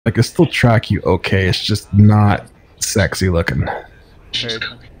Like, it still track you okay. It's just not sexy looking. I'll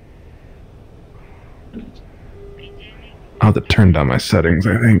have to turn down my settings,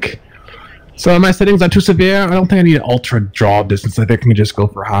 I think. So my settings are too severe. I don't think I need ultra draw distance. I think I can just go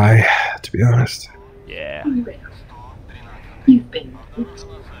for high, to be honest. Yeah. You've been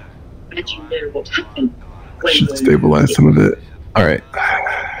but you know what happened. Should stabilize some of it. Alright.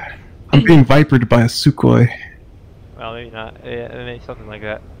 I'm being vipered by a Sukoi. Well, maybe not. Yeah, maybe something like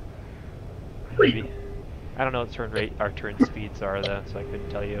that. Maybe. I don't know what turn rate our turn speeds are though, so I couldn't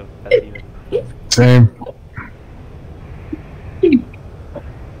tell you if that's even. Same.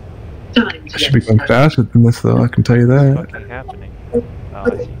 I should be going faster than this though, I can tell you that. What's fucking happening? Oh,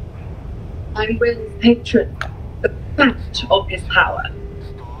 I see. I'm Will's patron, the fact of his power.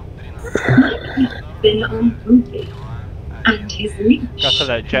 He's been unruly, and his reach. Got to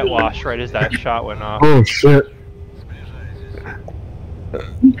that jet wash right as that shot went off. Oh shit.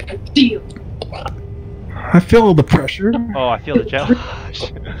 Deal. I feel the pressure. Oh, I feel the jet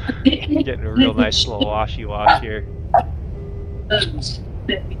wash. Getting a real nice little washy wash here.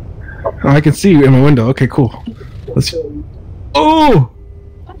 Oh, I can see you in my window. Okay, cool. Let's. Oh!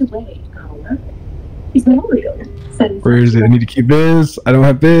 By the way, Carla, is Mario sends Where is it? I need to keep Biz. I don't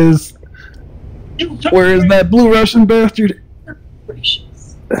have Biz. Where is that blue Russian bastard?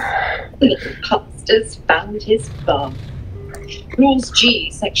 Gracious. The little pastor's found his farm. Rules G,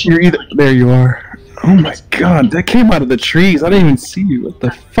 section You're either 9. there. You are. Oh my god, that came out of the trees. I didn't even see you. What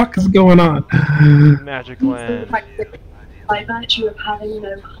the fuck is going on? Magic land. By virtue of having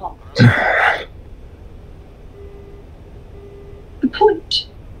no heart. The point.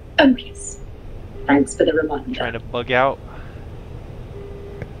 Oh yes. Thanks for the reminder. Trying to bug out.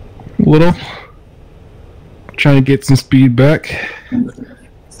 Little. Trying to get some speed back.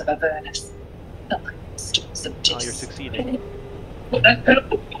 Of Avernus. Oh, you're succeeding.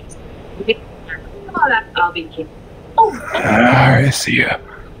 I'll be here. Alright, I see ya.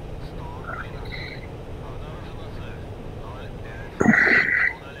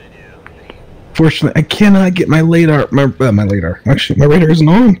 Fortunately, I cannot get my radar. My radar. Actually, my radar isn't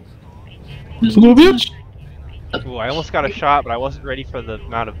on. It's a little bitch. Ooh, I almost got a shot, but I wasn't ready for the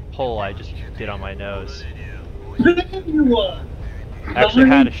amount of pull I just did on my nose. I actually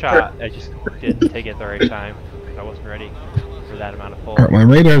had a shot, I just didn't take it at the right time. I wasn't ready for that amount of pull. Alright, my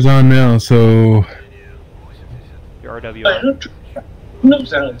radar's on now, so Your RWR.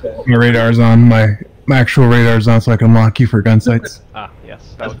 my radar's on. My actual radar's on, so I can lock you for gun sights. Ah,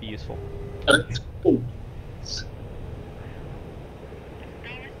 yes, that would be useful.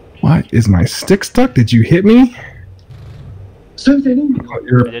 What? Is my stick stuck? Did you hit me? So then, Oh,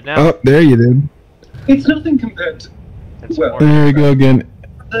 you're I did now. up there. You did. it's nothing compared to That's well, There you go again.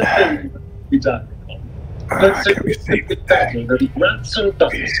 the thing we done. Let's say Can we save it? exactly the rats and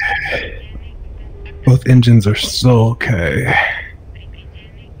ducks. Both engines are so okay.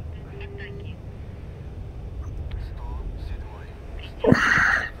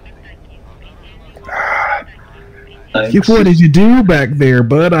 What did you do back there,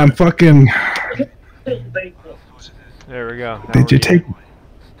 bud? I'm fucking. There we go. Now Did we're you take? even.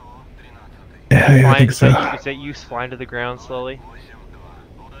 Yeah, I think so. Is that you flying to the ground slowly?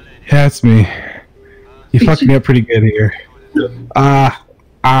 Yeah, it's me. You fucked me up pretty good here. I'm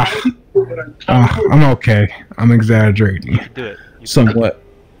okay. I'm exaggerating. You can do it. You Somewhat.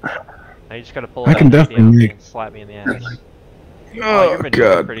 Now you just gotta pull I it can out definitely and make- slap me in the ass. Oh you're doing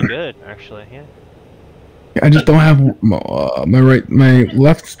god. pretty good, actually. Yeah. I just don't have my right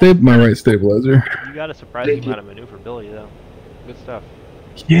stabilizer. You got a surprising amount of maneuverability, though. Good stuff.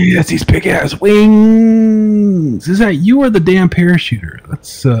 Yes, these big ass wings. Is that you or the damn parachuter?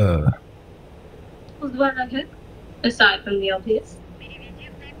 That's Was what I heard, aside from the obvious.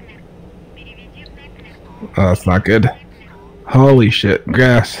 Oh, that's not good. Holy shit,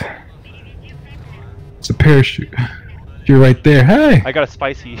 grass. It's a parachute. You're right there. Hey. I got a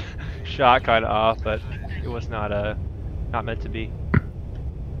spicy shot kind of off, but it was not meant to be.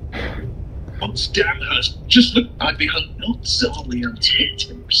 Oh, Damhurst, just look, I behold not Zarlian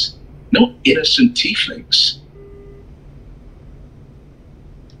titans, not innocent tieflings.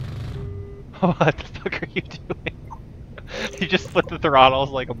 What the fuck are you doing? You just split the throttles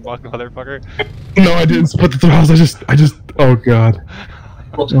like a buck motherfucker. No, I didn't split the throttles. I just. Oh god.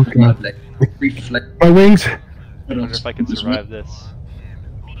 What Oh, God. reflect. My wings. I wonder if I can survive this.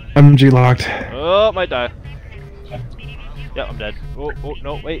 MG locked. Oh, might die. Yep, I'm dead. Oh,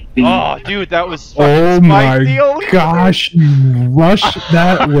 no, wait. Oh, dude, that was Oh fucking my spicy. gosh, you rushed.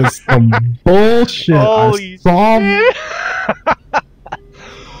 That was some bullshit. Holy I saw. shit.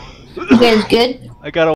 You guys good? I got a